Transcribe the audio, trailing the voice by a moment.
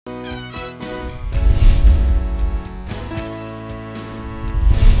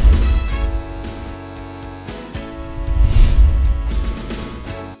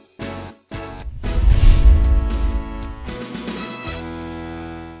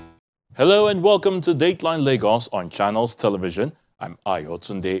Hello and welcome to Dateline Lagos on Channels Television. I'm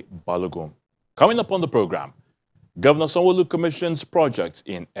Ayotunde Balogun. Coming up on the program, Governor Sanwo-Olu commissions project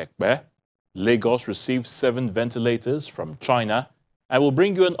in Ekpe. Lagos receives 7 ventilators from China, and we'll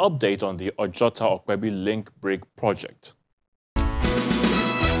bring you an update on the Ojota-Okpebi Link Bridge project.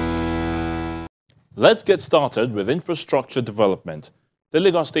 Let's get started with infrastructure development. The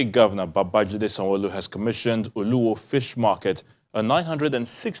Lagos State Governor Babajide Sanwo-Olu has commissioned Oluwo Fish Market, a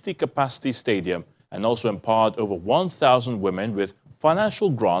 960-capacity stadium, and also empowered over 1,000 women with financial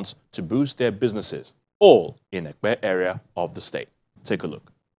grants to boost their businesses, all in Ekpe area of the state. Take a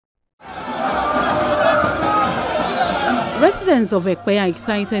look. Residents of Ekpe are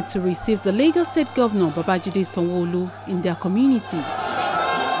excited to receive the Lagos State Governor Babajide Sanwo-Olu in their community.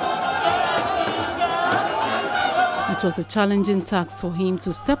 It was a challenging task for him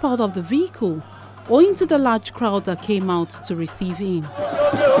to step out of the vehicle owing to the large crowd that came out to receive him.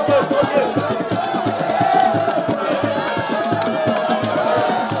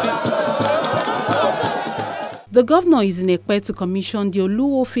 The governor is in Ekpe to commission the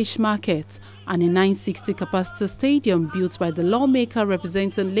Oluwo Fish Market and a 960-capacity stadium built by the lawmaker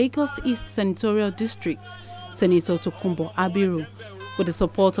representing Lagos East Senatorial District, Senator Tokunbo Abiru, with the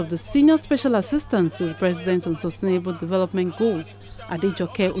support of the Senior Special Assistant to the President on Sustainable Development Goals,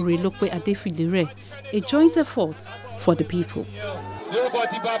 Adejoke Orelope Adefilire, a joint effort for the people.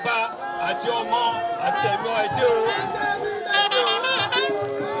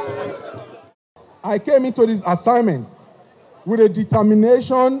 I came into this assignment with a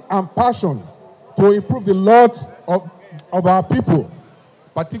determination and passion to improve the lot of our people,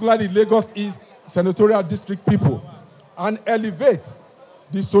 particularly Lagos East Senatorial District people, and elevate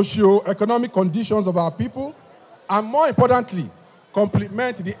the socio-economic conditions of our people, and more importantly,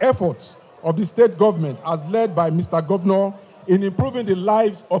 complement the efforts of the state government as led by Mr. Governor in improving the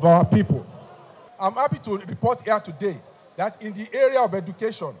lives of our people. I'm happy to report here today that in the area of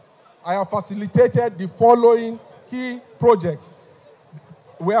education, I have facilitated the following key projects.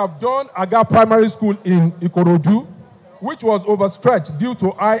 We have done Aga Primary School in Ikorodu, which was overstretched due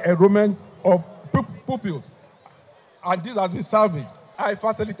to high enrollment of pupils, and this has been salvaged. I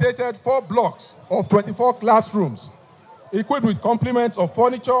facilitated 4 blocks of 24 classrooms, equipped with complements of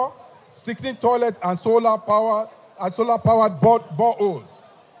furniture, 16 toilets, and solar-powered borehole.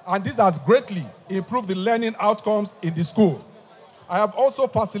 And this has greatly improved the learning outcomes in the school. I have also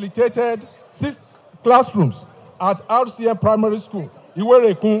facilitated 6 classrooms at RCM Primary School,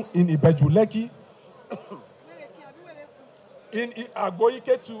 Iwerekun in Ibejuleki. In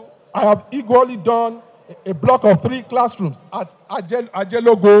Agboiketu, I have equally done a block of 3 classrooms at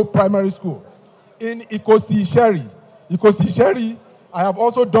Ajelogo Primary School. In Ikosi-Isheri, I have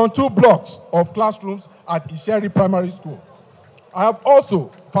also done 2 blocks of classrooms at Isheri Primary School. I have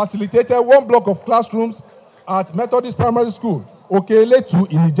also facilitated 1 block of classrooms at Methodist Primary School, Okeletu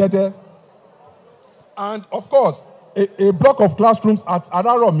in Ijede. And of course, a block of classrooms at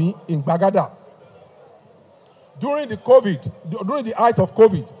Araromi in Bagada. During the height of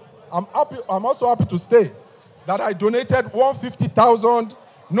COVID, I'm also happy to state that I donated 150,000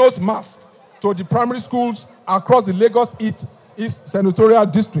 nose masks to the primary schools across the Lagos East Senatorial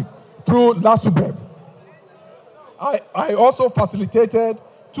District through LASUBEB. I also facilitated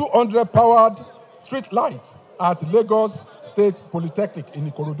 200 powered street lights at Lagos State Polytechnic in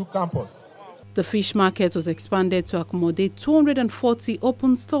Ikorodu campus. The fish market was expanded to accommodate 240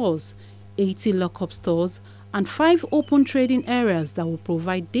 open stores, 80 lock-up stores, and 5 open trading areas that will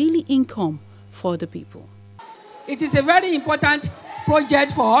provide daily income for the people. It is a very important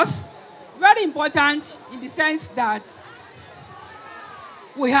project for us, very important in the sense that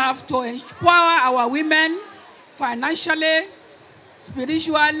we have to empower our women financially,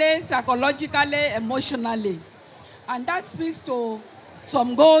 spiritually, psychologically, emotionally. And that speaks to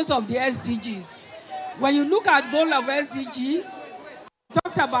some goals of the SDGs. When you look at goal of SDGs, it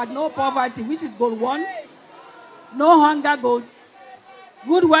talks about no poverty, which is goal 1. No hunger, goal.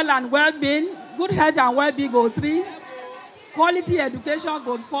 Good well and well-being, good health and well-being, goal 3. Quality education,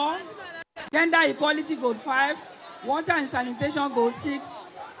 goal 4. Gender equality, goal 5. Water and sanitation, goal 6.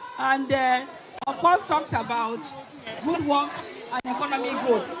 And of course talks about good work and economic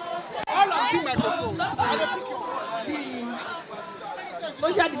growth. All of the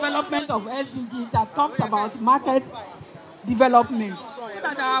social development of SDG that talks about market development, so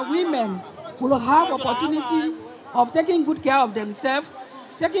that our women will have opportunity of taking good care of themselves,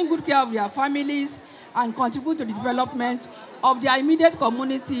 taking good care of their families, and contribute to the development of their immediate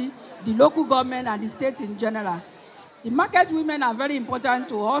community, the local government, and the state in general. The market women are very important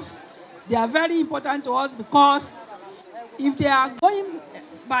to us. They are very important to us because if they are going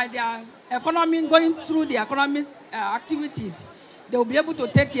by their economy, going through the economic activities, they will be able to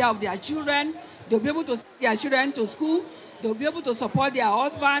take care of their children, they will be able to send their children to school, they will be able to support their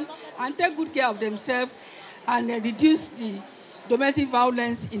husband and take good care of themselves and reduce the domestic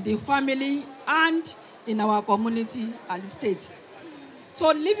violence in the family and in our community and the state.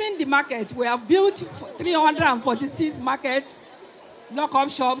 So leaving the market, we have built 346 markets, lock-up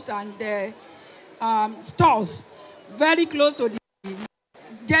shops and stores very close to the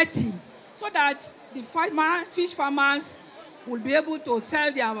jetty, so that the fish farmers will be able to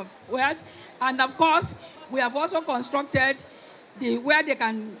sell their wares. And of course, we have also constructed where they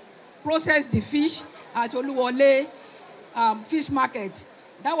can process the fish at Olu-Wole fish market.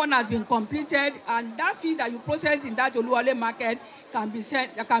 That one has been completed, and that fish that you process in that Olu-Wole market can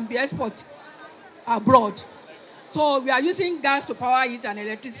be exported abroad. So we are using gas to power it and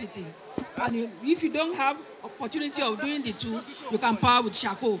electricity. And if you don't have opportunity of doing the two, you can power with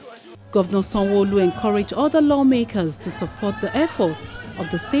charcoal. Governor Sanwo-Olu encouraged other lawmakers to support the efforts of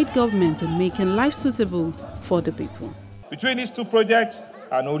the state government in making life suitable for the people. Between these two projects,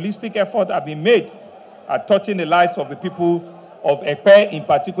 an holistic effort has been made at touching the lives of the people of Ekpe in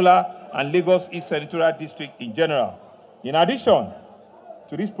particular and Lagos East Senatorial District in general. In addition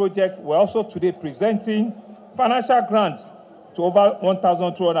to this project, we're also today presenting financial grants to over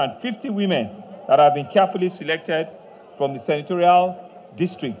 1,250 women that have been carefully selected from the senatorial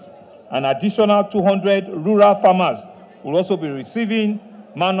district. An additional 200 rural farmers will also be receiving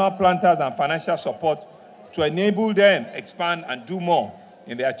manual planters and financial support to enable them expand and do more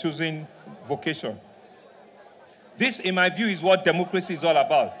in their chosen vocation. This, in my view, is what democracy is all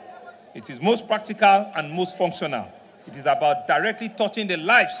about. It is most practical and most functional. It is about directly touching the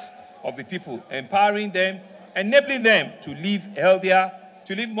lives of the people, empowering them, enabling them to live healthier,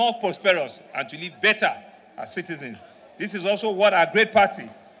 to live more prosperous, and to live better as citizens. This is also what our great party,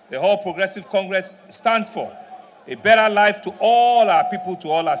 the All Progressive Congress, stands for. A better life to all our people, to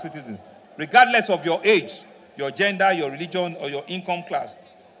all our citizens, regardless of your age, your gender, your religion, or your income class.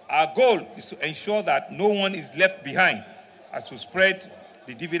 Our goal is to ensure that no one is left behind as to spread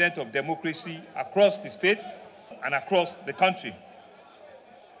the dividend of democracy across the state and across the country.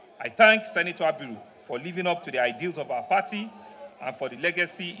 I thank Senator Abiru for living up to the ideals of our party and for the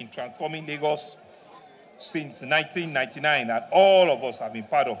legacy in transforming Lagos since 1999 that all of us have been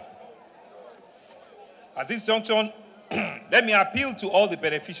part of. At this junction, let me appeal to all the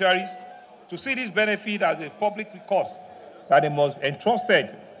beneficiaries to see this benefit as a public cost that they must be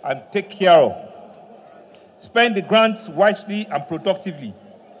entrusted and take care of. Spend the grants wisely and productively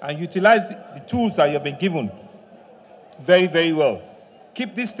and utilize the tools that you have been given very, very well.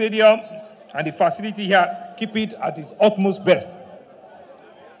 Keep this stadium and the facility here, keep it at its utmost best.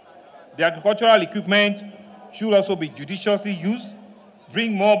 The agricultural equipment should also be judiciously used,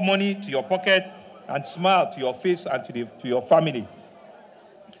 bring more money to your pocket, and smile to your face and to your family.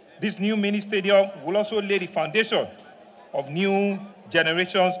 This new mini stadium will also lay the foundation of new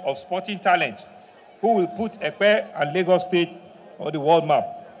generations of sporting talent who will put Ekpe and Lagos State on the world map.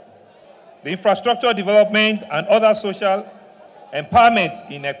 The infrastructure development and other social empowerment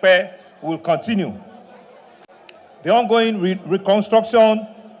in Ekpe will continue. The ongoing reconstruction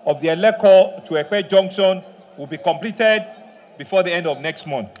of the Eleko to Ekpe junction will be completed before the end of next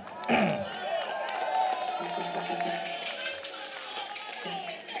month.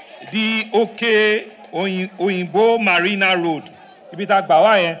 The Oyinbo Marina Road,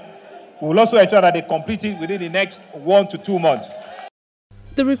 will also ensure that they complete it within the next 1 to 2 months.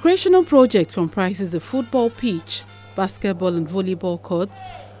 The recreational project comprises a football pitch, basketball and volleyball courts,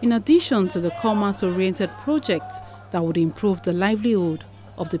 in addition to the commerce-oriented projects that would improve the livelihood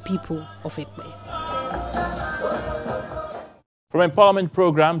of the people of Ekpe. From empowerment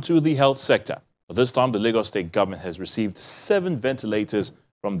program to the health sector. This time, the Lagos State government has received 7 ventilators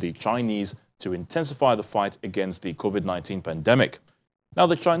from the Chinese to intensify the fight against the COVID-19 pandemic. Now,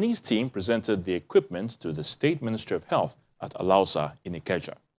 the Chinese team presented the equipment to the State Ministry of Health at Alausa in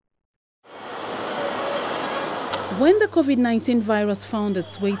Ikeja. When the COVID-19 virus found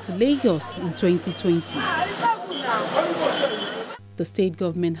its way to Lagos in 2020, the state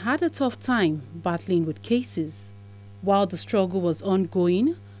government had a tough time battling with cases. While the struggle was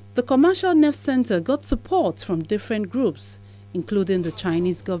ongoing, the Commercial Nerve Center got support from different groups, including the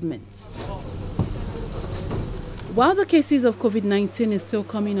Chinese government. While the cases of COVID-19 is still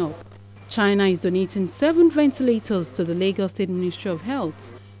coming up, China is donating 7 ventilators to the Lagos State Ministry of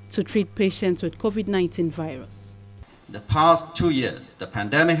Health to treat patients with COVID-19 virus. The past 2 years, the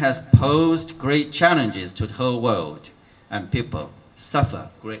pandemic has posed great challenges to the whole world, and people suffer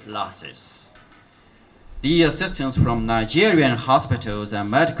great losses. The assistance from Nigerian hospitals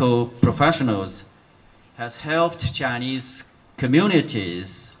and medical professionals has helped Chinese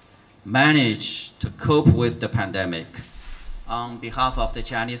communities manage to cope with the pandemic. On behalf of the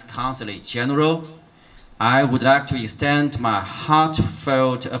Chinese Consulate General, I would like to extend my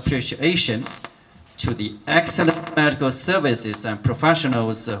heartfelt appreciation to the excellent medical services and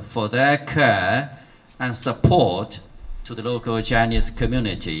professionals for their care and support to the local Chinese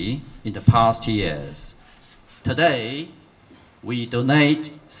community in the past years. Today, we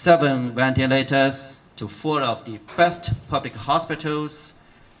donate 7 ventilators to 4 of the best public hospitals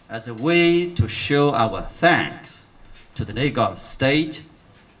as a way to show our thanks to the Lagos State,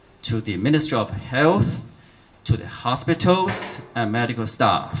 to the Ministry of Health, to the hospitals and medical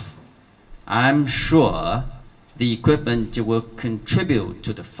staff. I'm sure the equipment will contribute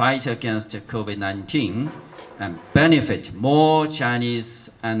to the fight against COVID-19 and benefit more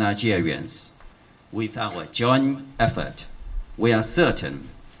Chinese and Nigerians. With our joint effort, we are certain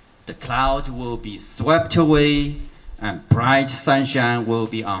the cloud will be swept away and bright sunshine will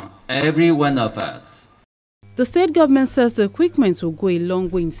be on every one of us. The state government says the equipment will go a long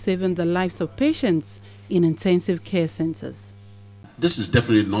way in saving the lives of patients in intensive care centers. This is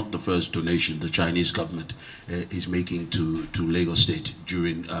definitely not the first donation the Chinese government is making to Lagos State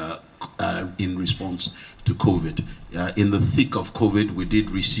during in response to COVID. In the thick of COVID, we did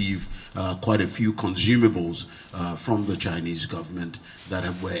receive quite a few consumables from the Chinese government that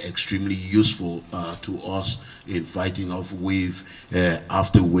were extremely useful to us in fighting off wave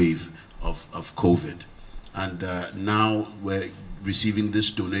after wave of COVID. And now we're receiving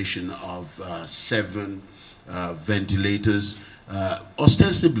this donation of 7 ventilators,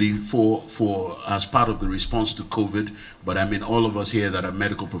 ostensibly for as part of the response to COVID. But I mean, all of us here that are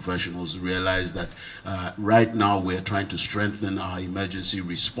medical professionals realize that right now we're trying to strengthen our emergency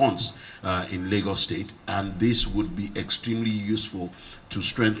response in Lagos State, and this would be extremely useful to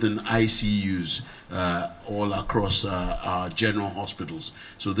strengthen ICUs all across our general hospitals.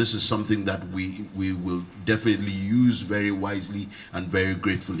 So this is something that we will definitely use very wisely and very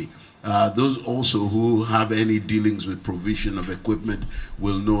gratefully. Those also who have any dealings with provision of equipment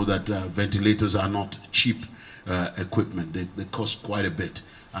will know that ventilators are not cheap equipment. They cost quite a bit.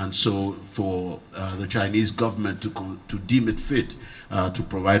 And so for the Chinese government to deem it fit to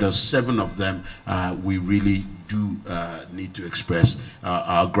provide us 7 of them, we really do need to express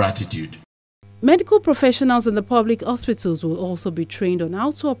our gratitude. Medical professionals in the public hospitals will also be trained on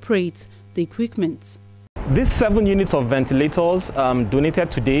how to operate the equipment. These 7 units of ventilators donated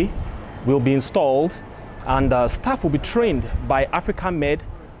today will be installed, and staff will be trained by Africa Med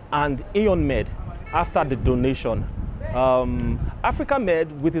and Aeon Med after the donation. Africa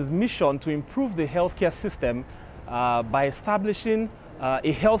Med, with its mission to improve the healthcare system by establishing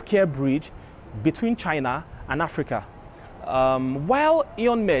a healthcare bridge between China and Africa. While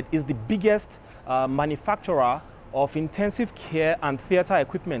Aeon Med is the biggest manufacturer of intensive care and theater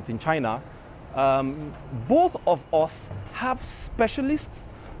equipment in China, both of us have specialists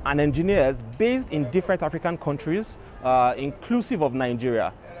and engineers based in different African countries, inclusive of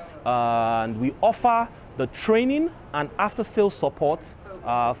Nigeria. And we offer the training and after-sales support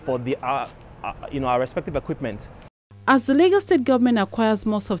for the, our respective equipment. As the Lagos State government acquires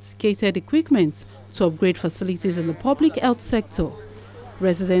more sophisticated equipment to upgrade facilities in the public health sector,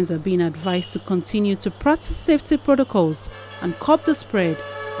 residents are being advised to continue to practice safety protocols and curb the spread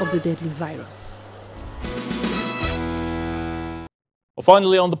of the deadly virus.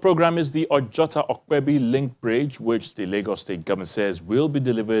 Finally on the program is the Ojota-Okpebi Link Bridge, which the Lagos State government says will be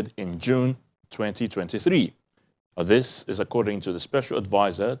delivered in June 2023. This is according to the Special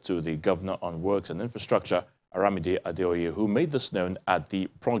Advisor to the Governor on Works and Infrastructure, Aramide Adeoye, who made this known at the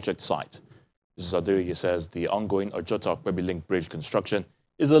project site. Mrs. Adeoye says the ongoing Ojota-Okpebi Link Bridge construction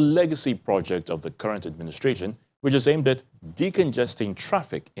is a legacy project of the current administration, which is aimed at decongesting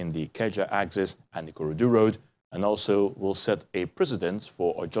traffic in the Ikeja axis and Ikorodu Road, and also will set a precedent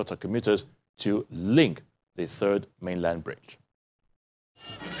for Ojota commuters to link the third mainland bridge.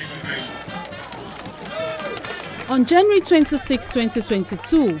 On January 26,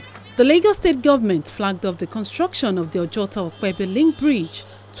 2022, the Lagos State government flagged off the construction of the Ojota-Okpebi Link Bridge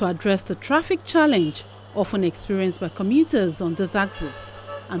to address the traffic challenge often experienced by commuters on this axis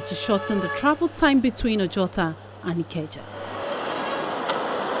and to shorten the travel time between Ojota and Ikeja.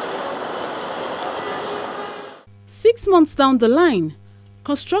 6 months down the line,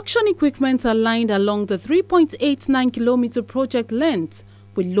 construction equipment are lined along the 3.89-kilometer project length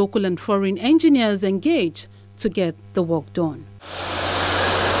with local and foreign engineers engaged to get the work done.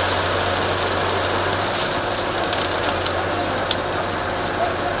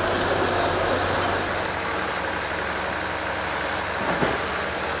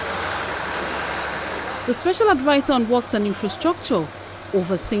 The Special Advisor on Works and Infrastructure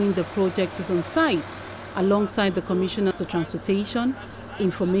overseeing the project is on site, alongside the Commissioner for Transportation,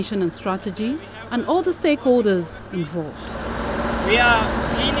 Information and Strategy, and all the stakeholders involved. We are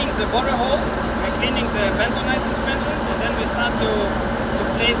cleaning the borehole, we're cleaning the bentonite suspension, and then we start to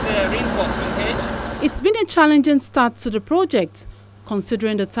place a reinforcement cage. It's been a challenging start to the project,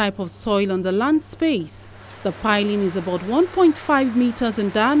 considering the type of soil on the land space. The piling is about 1.5 meters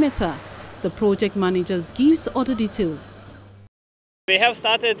in diameter. The project managers gives other details. We have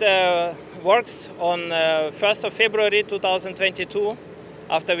started works on 1st of February 2022,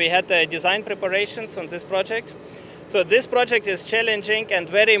 after we had design preparations on this project. So this project is challenging and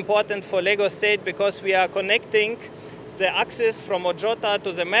very important for Lagos State because we are connecting the access from Ojota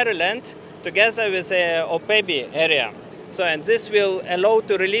to the Maryland together with the Opebi area. So, and this will allow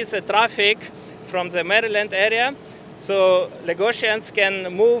to release the traffic from the Maryland area, so Lagosians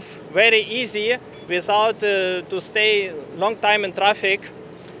can move very easy without to stay long time in traffic.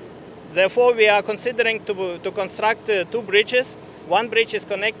 Therefore, we are considering to construct two bridges. One bridge is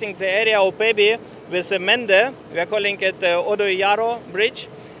connecting the area of Opebi with the Mende. We are calling it the Odoyaro Bridge.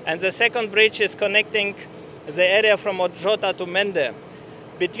 And the second bridge is connecting the area from Ojota to Mende.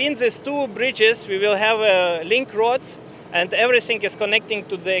 Between these two bridges, we will have link roads, and everything is connecting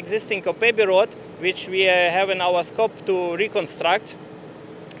to the existing Opebi road, which we have in our scope to reconstruct,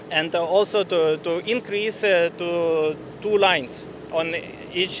 and also to increase to 2 lines on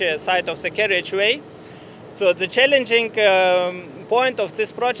each side of the carriageway. So the challenging point of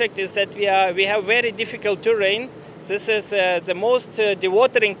this project is that we have very difficult terrain. This is the most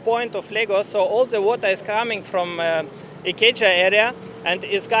dewatering point of Lagos, so all the water is coming from Ikeja area and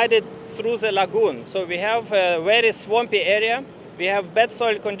is guided through the lagoon. So we have a very swampy area. We have bad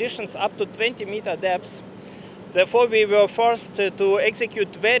soil conditions up to 20-meter depths. Therefore, we were forced to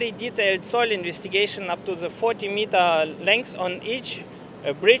execute very detailed soil investigation up to the 40-meter length on each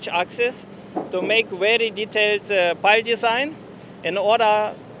bridge axis to make very detailed pile design in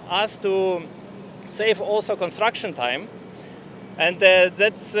order us to save also construction time. And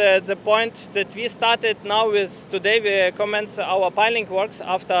that's the point that we started now with today. We commence our piling works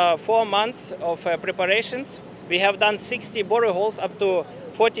after 4 months of preparations. We have done 60 boreholes up to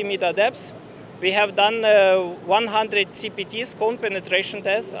 40-meter depths. We have done 100 CPTs, cone penetration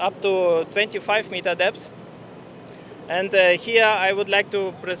tests, up to 25-meter depths. And here I would like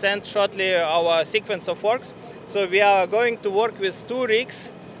to present shortly our sequence of works. So we are going to work with 2 rigs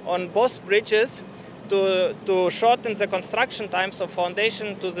on both bridges to shorten the construction times of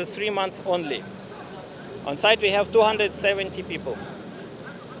foundation to the 3 months only. On site we have 270 people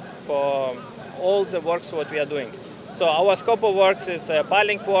for all the works what we are doing. So our scope of works is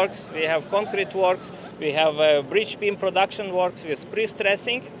piling works, we have concrete works, we have bridge beam production works with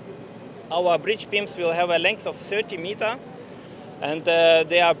pre-stressing. Our bridge beams will have a length of 30 meters, and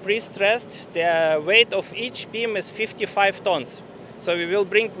they are pre-stressed. The weight of each beam is 55 tons. So we will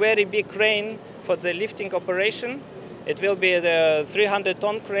bring very big crane for the lifting operation. It will be the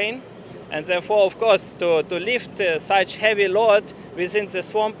 300-ton crane, and therefore, of course, to lift such heavy load within the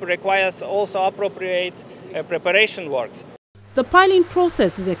swamp requires also appropriate preparation works. The piling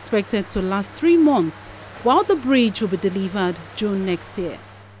process is expected to last 3 months, while the bridge will be delivered June next year.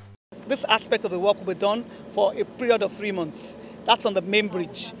 This aspect of the work will be done for a period of 3 months. That's on the main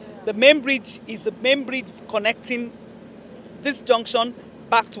bridge. The main bridge is the main bridge connecting this junction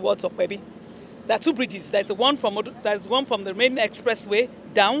back towards Opebi. There are 2 bridges. There's one from the main expressway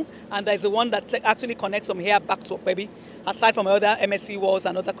down, and there's the one that actually connects from here back to Opebi, aside from other MSC walls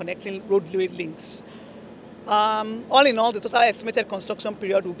and other connecting roadway links. All in all, the total estimated construction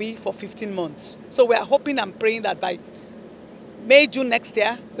period will be for 15 months. So we are hoping and praying that by May, June next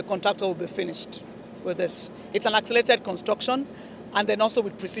year, the contractor will be finished with this. It's an accelerated construction, and then also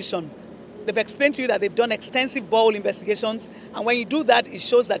with precision. They've explained to you that they've done extensive borehole investigations, and when you do that, it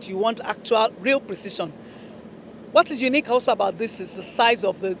shows that you want actual, real precision. What is unique also about this is the size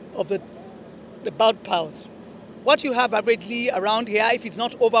of the bout piles. What you have averagely around here, if it's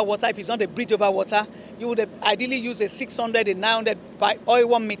not over water, if it's not a bridge over water, you would have ideally used a 600, a 900 by or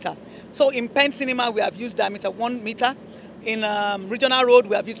 1 meter. So in Penn Cinema, we have used diameter 1 meter. In Regional Road,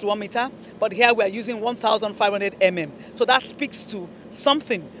 we have used 1 meter, but here we are using 1,500 mm. So that speaks to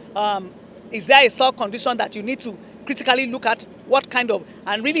something. Is there a soil condition that you need to critically look at? What kind of,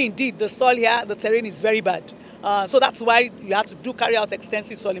 and really indeed, the soil here, the terrain is very bad. So that's why you have to carry out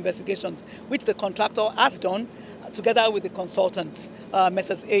extensive soil investigations, which the contractor has done together with the consultants,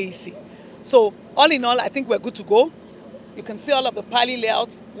 Messrs. AEC. So all in all, I think we're good to go. You can see all of the piling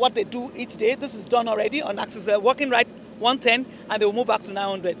layouts, what they do each day. This is done already on axis. We're working right 110, and they will move back to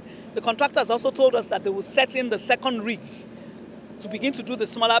 900. The contractors also told us that they will set in the second rig to begin to do the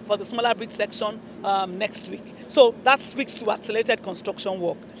smaller bridge section next week. So that speaks to accelerated construction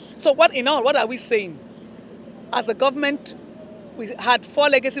work. So what are we saying? As a government, we had 4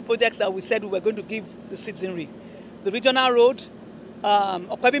 legacy projects that we said we were going to give the citizenry. The regional road,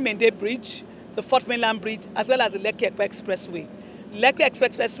 Okpebi-Mende Bridge, the Fourth Mainland Bridge, as well as the Lekki-Ekpe Expressway. Lekki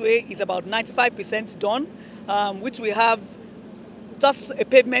Expressway is about 95% done, which we have just a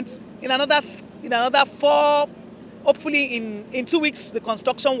pavement. In another 4, hopefully in 2 weeks, the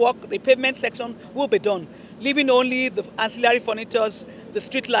construction work, the pavement section will be done, leaving only the ancillary furnitures, the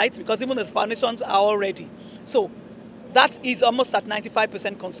street lights, because even the foundations are all ready. So that is almost at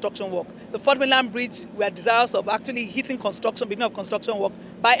 95% construction work. The Fourth Mainland Bridge, we are desirous of actually hitting beginning of construction work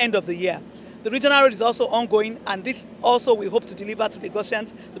by end of the year. The regional road is also ongoing, and this also we hope to deliver to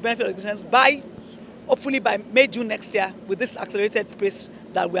Lagosians, to benefit Lagosians hopefully by May, June next year, with this accelerated pace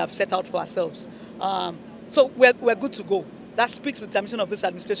that we have set out for ourselves. So we're good to go. That speaks to the determination of this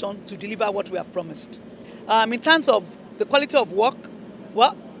administration to deliver what we have promised. In terms of the quality of work,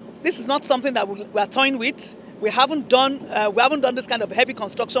 well, this is not something that we are toying with. We haven't done this kind of heavy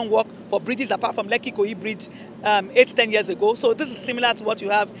construction work for bridges apart from Lekki-Ikoyi Bridge 8-10 years ago. So this is similar to what you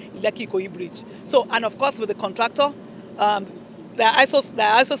have in Lekki-Ikoyi Bridge. So, and of course with the contractor, they are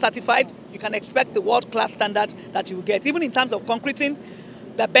ISO certified. You can expect the world-class standard that you will get. Even in terms of concreting,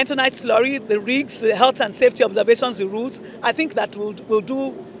 the bentonite slurry, the rigs, the health and safety observations, the rules, I think that will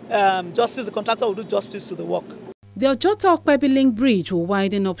do justice, the contractor will do justice to the work. The Ojota-Okpebi Link Bridge will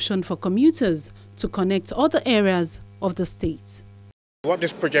widen option for commuters to connect other areas of the state. What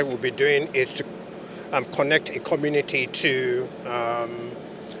this project will be doing is to connect a community to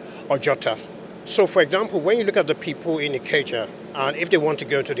Ojota. So, for example, when you look at the people in Ikeja, and if they want to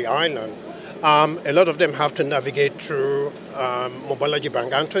go to the island, a lot of them have to navigate through Mobolaji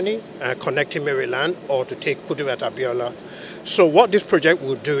Bank Anthony, connecting Maryland, or to take Kudirat Abiola. So what this project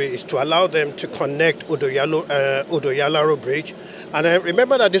will do is to allow them to connect Odoyalaro Bridge. And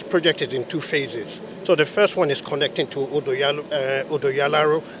remember that this project is in 2 phases. So the first one is connecting to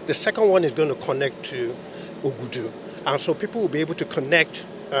Odoyalaro. The second one is going to connect to Ogudu. And so people will be able to connect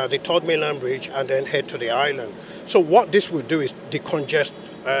the Third Mainland Bridge and then head to the island. So what this will do is decongest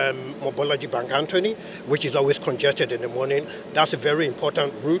Mobolaji Bank Anthony, which is always congested in the morning. That's a very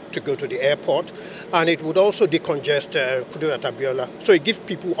important route to go to the airport. And it would also decongest Kudirat Abiola. So it gives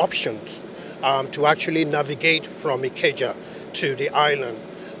people options to actually navigate from Ikeja to the island.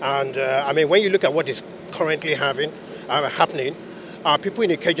 And I mean, when you look at what is currently happening, people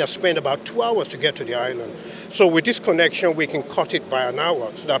in Ikeja spend about 2 hours to get to the island. So with this connection, we can cut it by an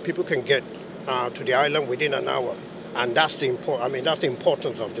hour so that people can get to the island within an hour. And that's the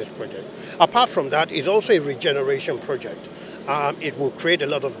importance of this project. Apart from that, it's also a regeneration project. It will create a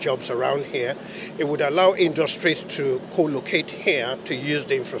lot of jobs around here. It would allow industries to co-locate here to use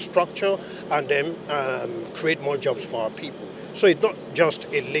the infrastructure and then create more jobs for our people. So it's not just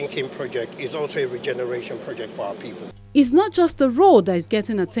a linking project, it's also a regeneration project for our people. It's not just the road that is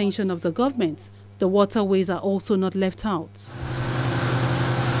getting attention of the government. The waterways are also not left out.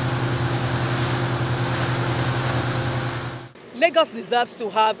 Lagos deserves to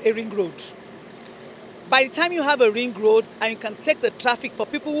have a ring road. By the time you have a ring road and you can take the traffic for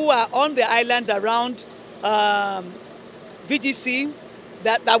people who are on the island around VGC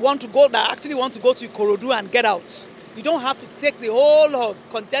that actually want to go to Ikorodu and get out. You don't have to take the whole hog,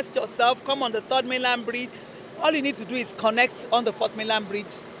 congest yourself, come on the Third Mainland Bridge. All you need to do is connect on the Fourth Mainland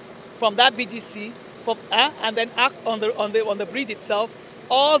Bridge from that VGC and then act on the bridge itself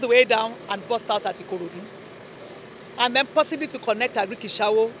all the way down and bust out at Ikorodu. And then possibly to connect at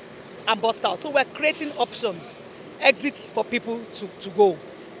Rikishawo and bust out. So we're creating options, exits for people to go.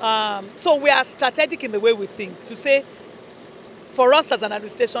 So we are strategic in the way we think, to say, for us as an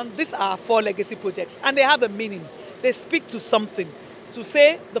administration, these are 4 legacy projects, and they have a meaning. They speak to something. To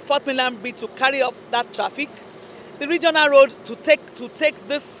say the Fourth Mainland Bridge to carry off that traffic, the regional road to take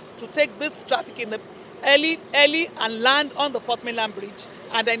this traffic in the early and land on the Fourth Mainland Bridge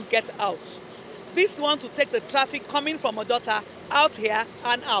and then get out. This one to take the traffic coming from Ojota out here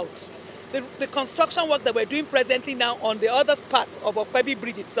and out. The construction work that we're doing presently now on the other part of Okpebi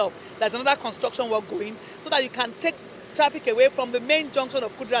Bridge itself, there's another construction work going so that you can take traffic away from the main junction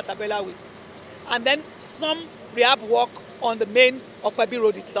of Kudirat Abiola Way. And then some rehab work on the main Okpebi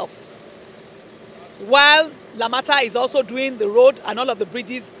Road itself. While Lamata is also doing the road and all of the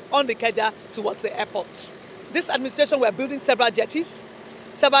bridges on the Ikeja towards the airport. This administration, we're building several jetties,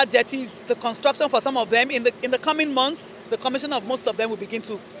 the construction for some of them. In the coming months, the commission of most of them will begin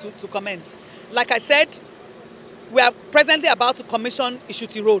to commence. Like I said, We are presently about to commission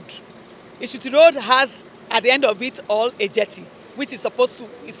Ishuti Road. Ishuti Road has, at the end of it all, a jetty, which is supposed to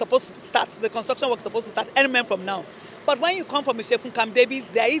start, the construction work is supposed to start any moment from now. But when you come from Ishefun Camp Davis,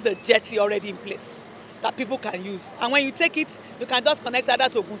 there is a jetty already in place that people can use. And when you take it, you can just connect either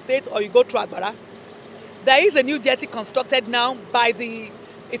to Ogun State or you go through Agbara. There is a new jetty constructed now by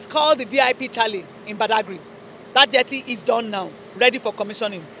it's called the VIP Charlie in Badagry. That jetty is done now, ready for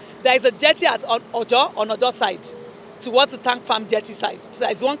commissioning. There is a jetty at Ojo, on Ojo side, towards the Tank Farm jetty side. So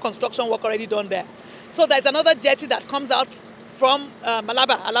there is one construction work already done there. So there's another jetty that comes out from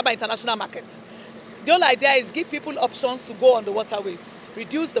Alaba International Market. The whole idea is give people options to go on the waterways,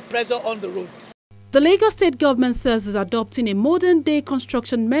 reduce the pressure on the roads. The Lagos State government says it's adopting a modern-day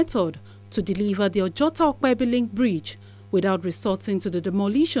construction method to deliver the Ojota-Okpebbi Link Bridge without resorting to the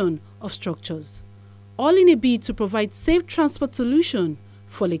demolition of structures, all in a bid to provide safe transport solution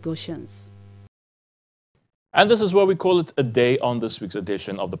for Lagosians. And this is where we call it a day on this week's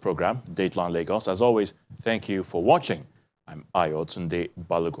edition of the program, Dateline Lagos. As always, thank you for watching. I'm Ayotunde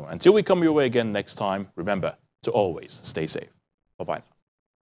Balogun. Until we come your way again next time, remember to always stay safe. Bye-bye.